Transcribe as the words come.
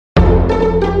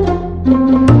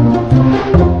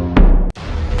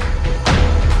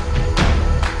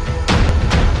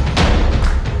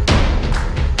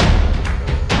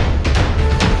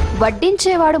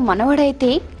వడ్డించేవాడు మనవడైతే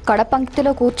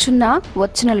కడపంక్తిలో కూర్చున్నా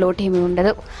వచ్చిన లోటేమీ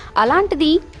ఉండదు. అలాంటిది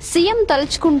సీఎం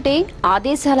తలుచుకుంటే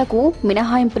ఆదేశాలకు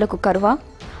మినహాయింపులకు కరువా?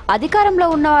 అధికారంలో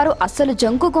ఉన్నవారు అస్సలు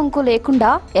జంకు గొంకు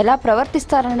లేకుండా ఎలా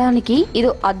ప్రవర్తిస్తారనడానికి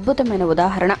ఇది అద్భుతమైన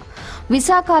ఉదాహరణ.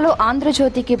 విశాఖలో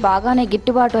ఆంధ్రజ్యోతికి బాగానే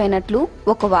గిట్టుబాటు అయినట్లు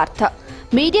ఒక వార్త.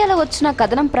 మీడియాలో వచ్చిన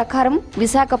కథనం ప్రకారం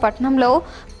విశాఖపట్నంలో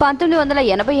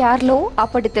 1986లో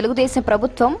అప్పటి తెలుగుదేశం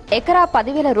ప్రభుత్వం ఎకరా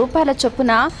 10,000 రూపాయల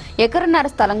చొప్పున ఎకరన్నర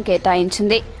స్థలం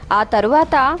కేటాయించింది. ఆ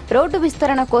తరువాత రోడ్డు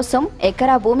విస్తరణ కోసం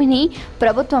ఎకరా భూమిని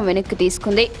ప్రభుత్వం వెనక్కి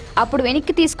తీసుకుంది. అప్పుడు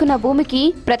వెనక్కి తీసుకున్న భూమికి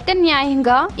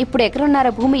ప్రత్యామ్నాయంగా ఇప్పుడు ఎకరన్నర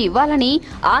భూమి ఇవ్వాలని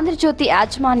ఆంధ్రజ్యోతి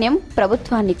యాజమాన్యం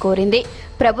ప్రభుత్వాన్ని కోరింది.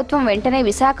 ప్రభుత్వం వెంటనే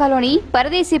విశాఖలోని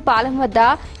పరదేశీ పాలెం వద్ద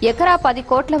ఎకరా 10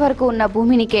 కోట్ల వరకు ఉన్న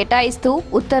భూమిని కేటాయిస్తూ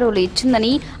ఉత్తర్వులు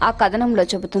ఇచ్చిందని ఆ కథనంలో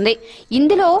చెబుతుంది.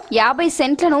 ఇందులో 50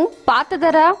 సెంట్లను పాత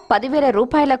ధర 10,000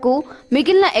 రూపాయలకు,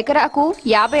 మిగిలిన ఎకరాకు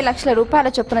 50 లక్షల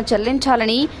రూపాయల చొప్పున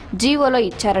చెల్లించాలని జీవోలో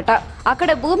ఇచ్చారట.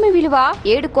 అక్కడ భూమి విలువ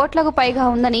 7 కోట్లకు పైగా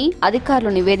ఉందని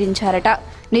అధికారులు నివేదించారట.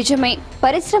 నిజమే,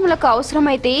 పరిశ్రమలకు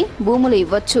అవసరమైతే భూములు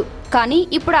ఇవ్వచ్చు. కానీ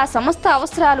ఇప్పుడు ఆ సంస్థ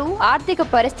అవసరాలు, ఆర్థిక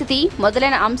పరిస్థితి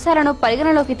మొదలైన అంశాలను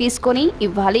పరిగణలోకి తీసుకొని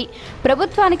ఇవ్వాలి.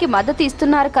 ప్రభుత్వానికి మద్దతు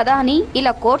ఇస్తున్నారు కదా అని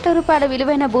ఇలా కోట్ల రూపాయల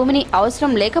విలువైన భూమిని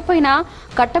అవసరం లేకపోయినా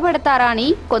కట్టబెడతారా అని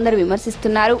కొందరు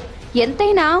విమర్శిస్తున్నారు.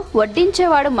 ఎంతైనా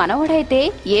వడ్డించేవాడు మనవడైతే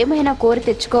ఏమైనా కోరి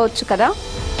తెచ్చుకోవచ్చు కదా.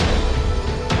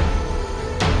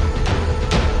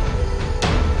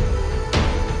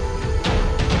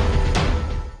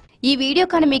 ఈ వీడియో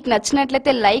కానీ మీకు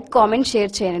నచ్చినట్లయితే లైక్, కామెంట్,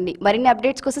 షేర్ చేయండి. మరిన్ని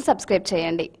అప్డేట్స్ కోసం సబ్స్క్రైబ్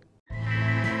చేయండి.